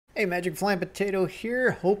Hey, Magic Flying Potato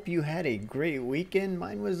here. Hope you had a great weekend.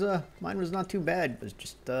 Mine was not too bad. Was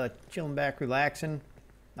just chilling back, relaxing,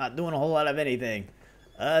 not doing a whole lot of anything.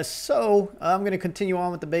 So I'm gonna continue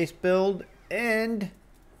on with the base build, and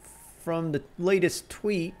from the latest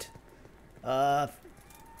tweet,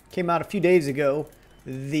 came out a few days ago.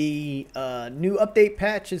 The new update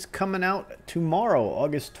patch is coming out tomorrow,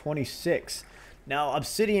 August 26th. Now,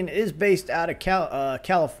 Obsidian is based out of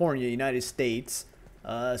California, United States.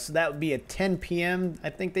 So that would be a 10 p.m. I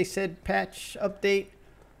think they said patch update.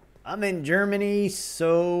 I'm in Germany,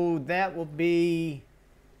 so that will be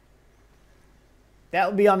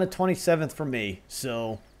on the 27th for me.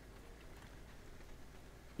 So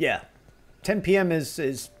yeah, 10 p.m.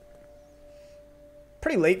 is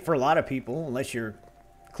pretty late for a lot of people, unless you're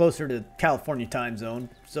closer to California time zone.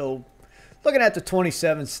 So looking at the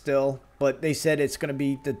 27th still, but they said it's going to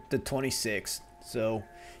be the 26th. So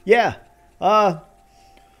yeah.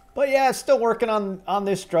 But yeah, still working on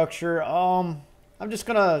this structure. I'm just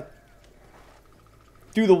gonna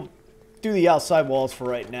do the outside walls for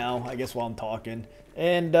right now, I guess, while I'm talking.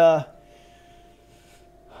 And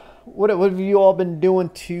what have you all been doing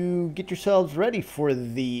to get yourselves ready for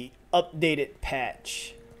the updated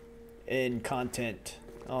patch and content?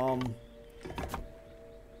 For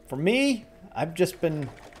me, I've just been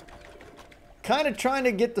kind of trying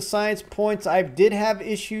to get the science points. I did have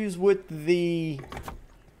issues with the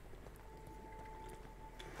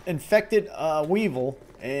Infected Weevil,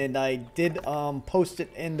 and I did post it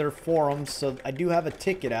in their forums, so I do have a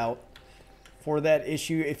ticket out for that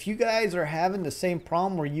issue. If you guys are having the same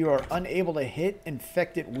problem where you are unable to hit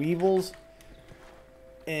Infected Weevils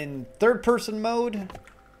in third-person mode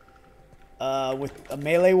with a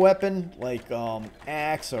melee weapon like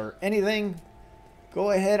axe or anything, go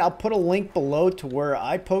ahead. I'll put a link below to where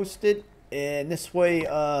I posted, and this way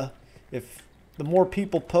if the more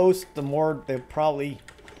people post, the more they'll probably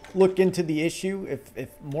look into the issue. If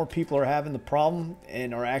more people are having the problem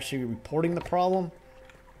and are actually reporting the problem.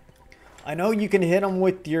 I know you can hit them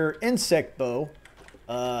with your insect bow.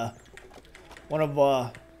 One of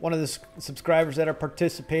the subscribers that are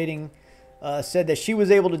participating said that she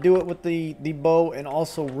was able to do it with the bow, and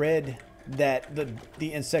also read that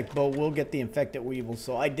the insect bow will get the infected weevils.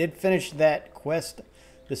 So I did finish that quest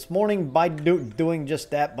this morning by doing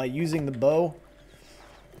just that, by using the bow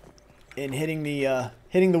and hitting the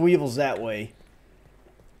weevils that way.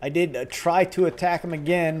 I did try to attack them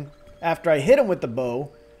again after I hit them with the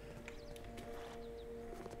bow,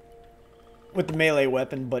 with the melee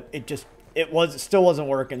weapon, but it still wasn't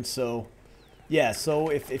working. So yeah, so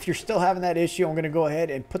if you're still having that issue, I'm gonna go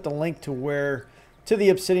ahead and put the link to the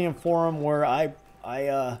Obsidian forum where I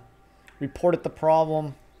reported the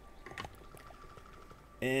problem.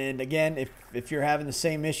 And again, if you're having the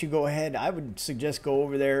same issue, go ahead. I would suggest go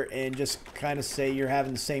over there and just kind of say you're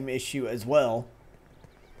having the same issue as well.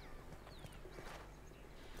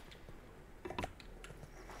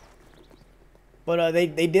 But they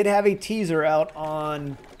did have a teaser out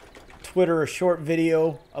on Twitter, a short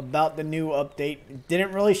video about the new update. It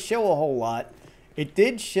didn't really show a whole lot. It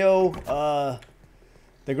did show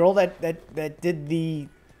the girl that did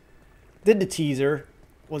the teaser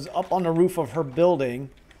was up on the roof of her building,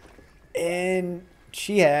 and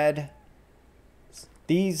she had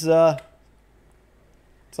these it's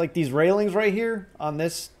like these railings right here on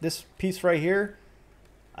this piece right here.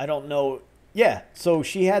 I don't know. Yeah, so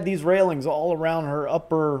she had these railings all around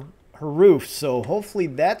her roof. So hopefully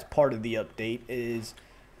that's part of the update, is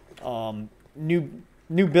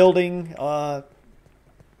new building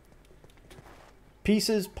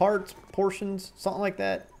pieces, parts, portions, something like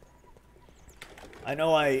that. I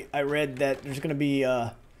know I read that there's going to be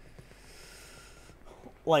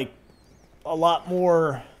like a lot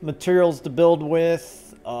more materials to build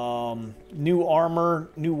with, new armor,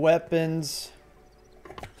 new weapons,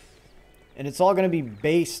 and it's all going to be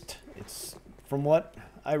based, from what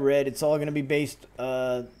I read, it's all going to be based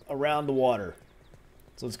around the water.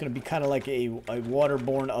 So it's going to be kind of like a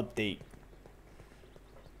waterborne update,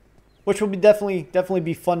 which will be definitely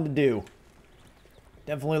be fun to do.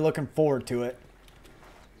 Definitely looking forward to it.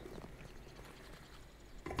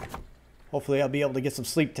 Hopefully I'll be able to get some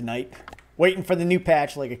sleep tonight. Waiting for the new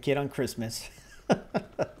patch like a kid on Christmas.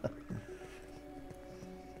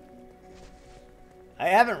 I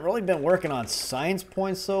haven't really been working on science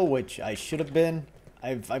points though, which I should have been.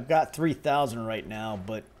 I've got 3,000 right now,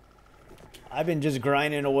 but I've been just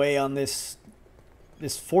grinding away on this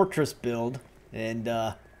fortress build. And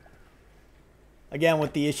again,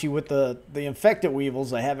 with the issue with the infected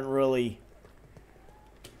weevils, I haven't really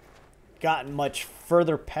gotten much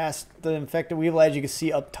further past the infected weevil. As you can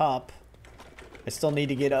see up top, I still need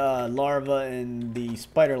to get larva and the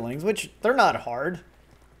spiderlings, which they're not hard,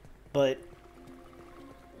 but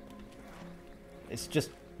it's just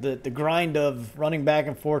the grind of running back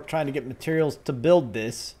and forth trying to get materials to build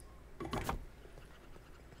this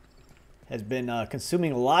has been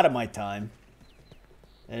consuming a lot of my time.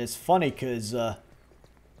 And it's funny because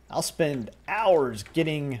I'll spend hours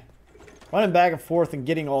running back and forth and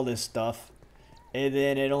getting all this stuff, and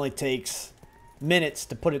then it only takes minutes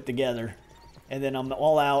to put it together. And then I'm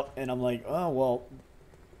all out, and I'm like, oh, well,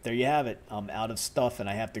 there you have it. I'm out of stuff, and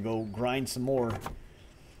I have to go grind some more.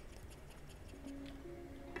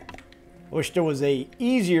 I wish there was a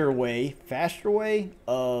easier way, faster way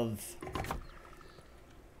of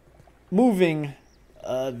moving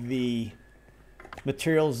the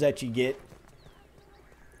materials that you get.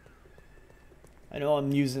 I know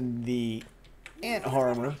I'm using the ant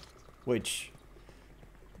armor, which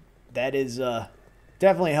that is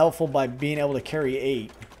definitely helpful by being able to carry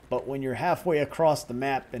 8. But when you're halfway across the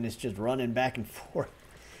map and it's just running back and forth,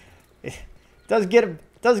 it does get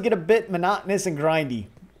a bit monotonous and grindy.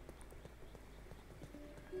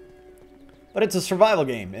 But it's a survival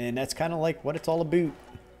game, and that's kind of like what it's all about.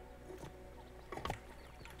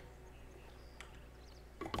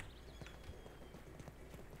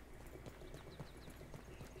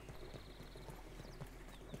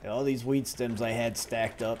 All these weed stems I had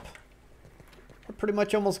stacked up are pretty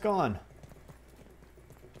much almost gone.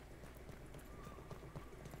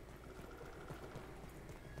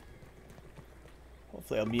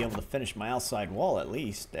 Hopefully I'll be able to finish my outside wall at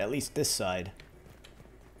least this side.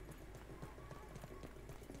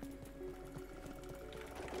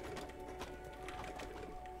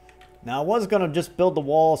 Now I was going to just build the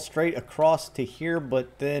wall straight across to here,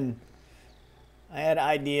 but then I had an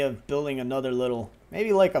idea of building another little,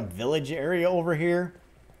 maybe like a village area over here.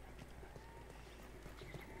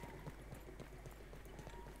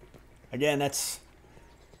 Again, that's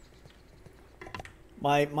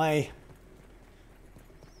my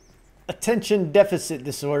attention deficit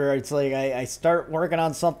disorder. It's like I start working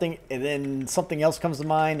on something and then something else comes to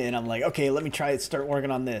mind and I'm like, okay, let me try to start working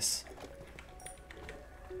on this.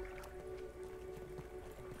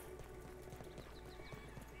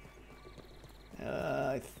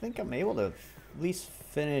 I think I'm able to at least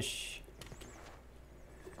finish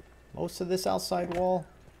most of this outside wall,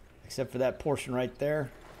 except for that portion right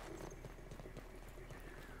there.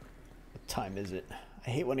 What time is it? I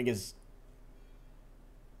hate when it gets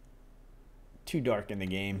too dark in the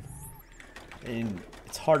game. And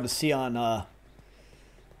it's hard to see on, not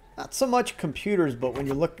so much computers, but when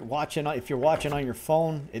you're if you're watching on your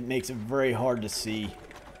phone, it makes it very hard to see.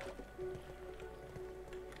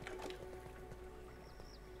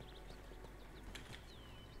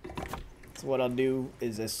 So what I'll do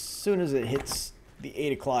is as soon as it hits the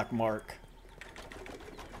 8 o'clock mark,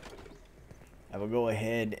 I will go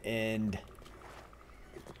ahead and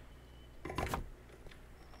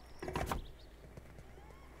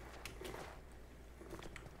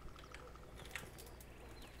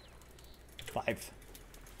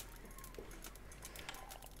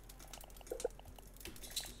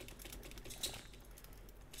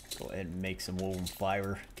go ahead and make some woven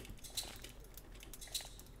fiber.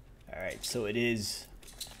 Alright, so it is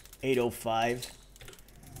 8:05.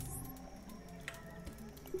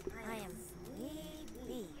 I am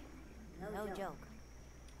sleepy. No joke.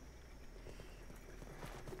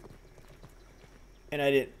 And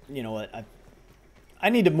I didn't, you know what, I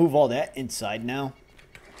need to move all that inside now,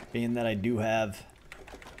 being that I do have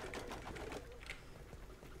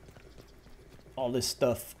all this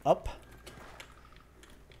stuff up.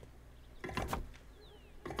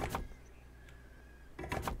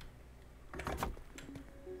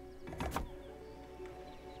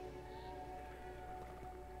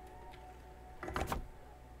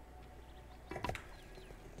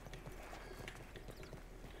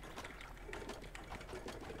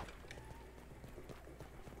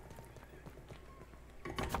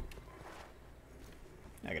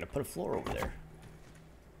 I gotta put a floor over there.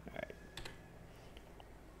 Alright.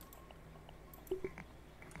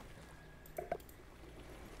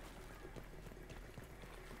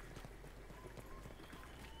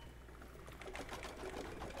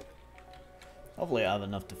 Hopefully I have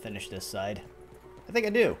enough to finish this side. I think I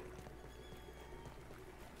do.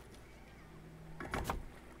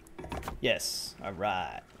 Yes,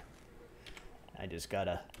 alright. I just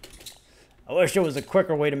gotta... I wish there was a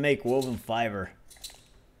quicker way to make woven fiber.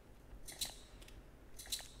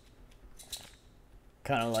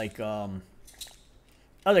 Kind of like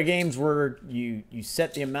other games where you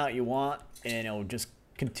set the amount you want and it'll just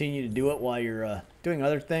continue to do it while you're doing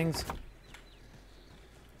other things.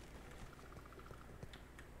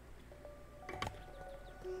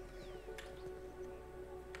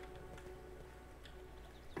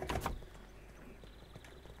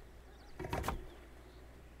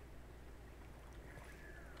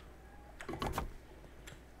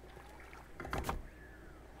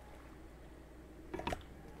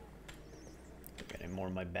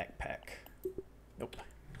 in my backpack. Nope.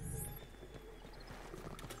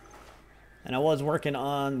 And I was working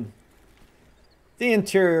on the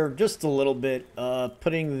interior just a little bit,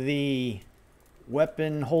 putting the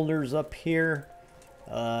weapon holders up here,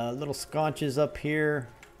 little sconces up here.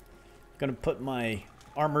 Gonna put my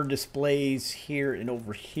armor displays here and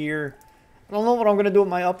over here. I don't know what I'm gonna do with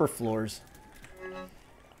my upper floors.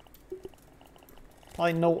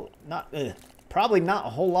 Probably not a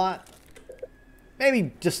whole lot.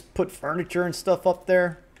 Maybe just put furniture and stuff up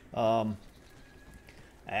there. I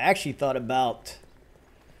actually thought about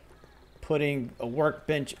putting a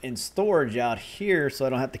workbench and storage out here so I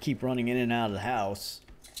don't have to keep running in and out of the house.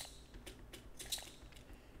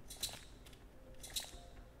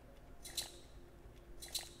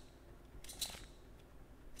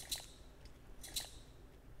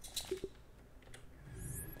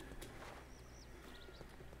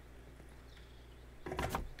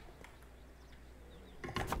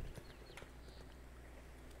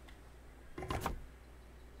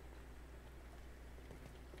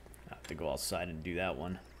 To go outside and do that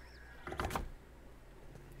one.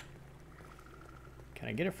 Can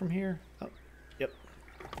I get it from here? Oh, yep.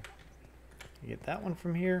 Can I get that one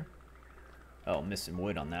from here? Oh, missing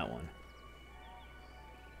wood on that one.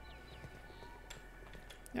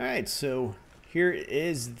 Alright, so here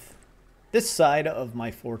is this side of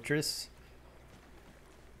my fortress.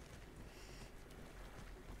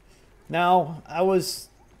 Now, I was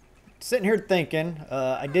sitting here thinking,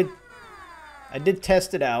 I did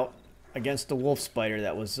test it out against the wolf spider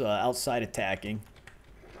that was outside attacking.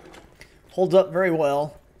 Holds up very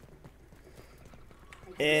well.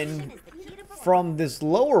 And from this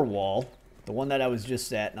lower wall, the one that I was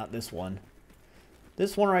just at, not this one.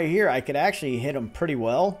 This one right here, I could actually hit him pretty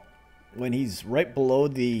well when he's right below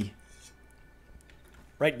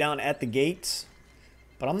right down at the gates.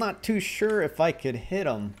 But I'm not too sure if I could hit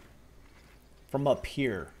him from up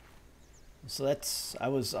here. So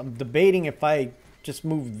I'm debating if I just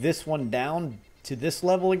move this one down to this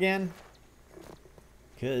level again,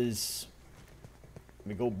 because let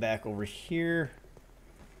me go back over here.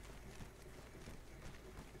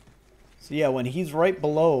 So yeah, when he's right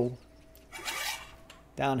below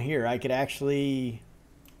down here, I could actually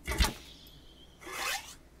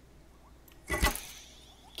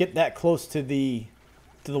get that close to the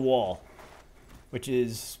wall, which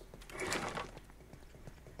is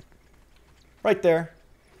right there.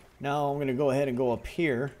 Now I'm going to go ahead and go up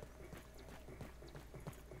here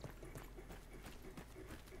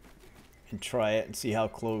and try it and see how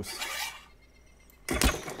close.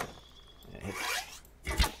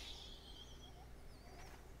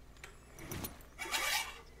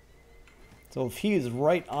 So if he is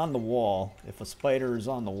right on the wall, if a spider is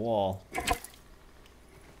on the wall,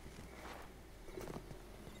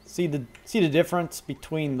 see the difference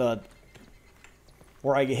between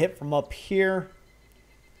where I get hit from up here.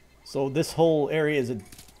 So this whole area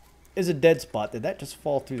is a dead spot. Did that just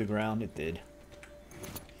fall through the ground? It did.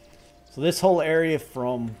 So this whole area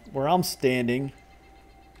from where I'm standing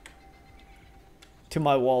to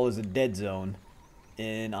my wall is a dead zone.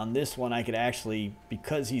 And on this one, I could actually,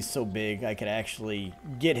 because he's so big, I could actually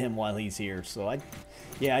get him while he's here. So I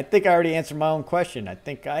think I already answered my own question. I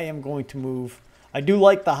think I am going to move. I do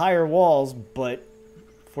like the higher walls, but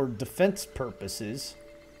for defense purposes,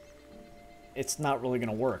 it's not really going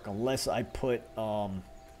to work unless I put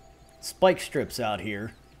spike strips out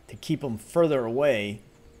here to keep them further away.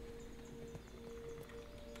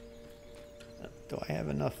 Do I have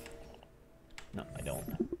enough? No, I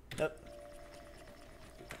don't. Nope.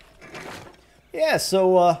 Yeah,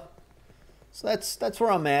 so that's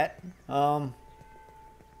where I'm at. Other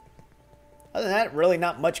than that, really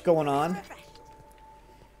not much going on.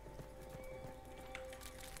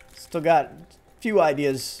 Still got few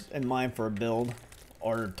ideas in mind for a build,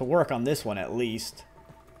 or to work on this one at least.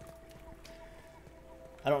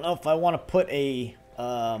 I don't know if I want to put a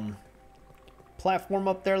platform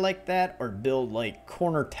up there like that, or build like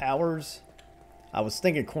corner towers. I was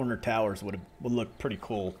thinking corner towers would look pretty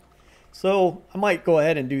cool, so I might go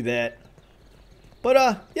ahead and do that.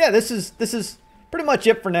 But yeah, this is pretty much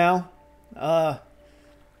it for now.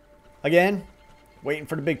 Again, waiting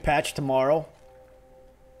for the big patch tomorrow.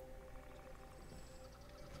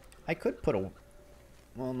 I could put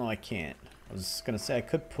well, no, I can't. I was gonna say I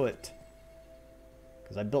could put,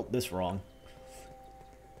 because I built this wrong,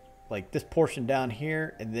 like this portion down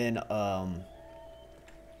here, and then a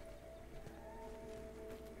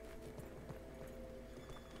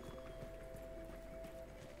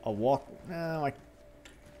walk. No,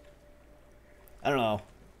 I don't know.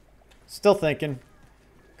 Still thinking,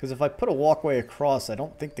 because if I put a walkway across, I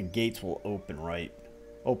don't think the gates will open right.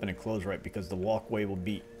 open and close right, because the walkway will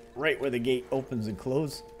be right where the gate opens and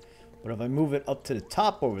closes. But if I move it up to the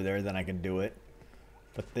top over there, then I can do it.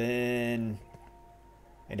 But then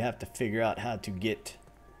I'd have to figure out how to get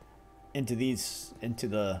into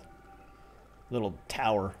the little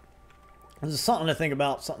tower. This is something to think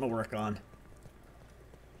about, something to work on.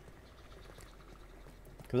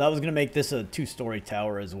 Because I was going to make this a 2-story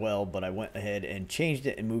tower as well, but I went ahead and changed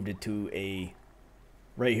it and moved it to a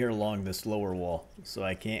right here along this lower wall, so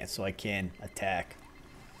I can attack.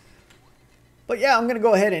 But yeah, I'm gonna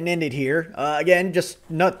go ahead and end it here. Again, just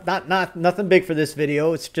nothing big for this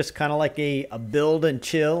video. It's just kind of like a build and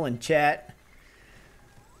chill and chat,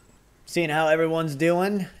 seeing how everyone's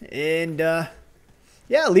doing. And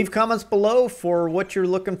yeah, leave comments below for what you're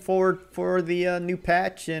looking forward for the new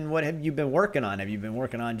patch, and what have you been working on. Have you been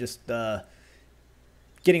working on just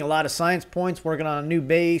getting a lot of science points, working on a new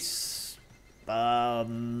base,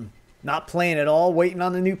 not playing at all, waiting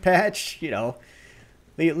on the new patch? You know,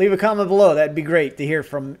 leave a comment below. That'd be great to hear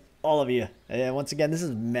from all of you. And once again, this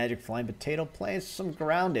is Magic Flying Potato playing some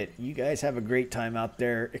Grounded. You guys have a great time out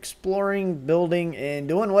there exploring, building, and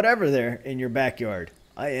doing whatever there in your backyard.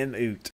 I am Oot.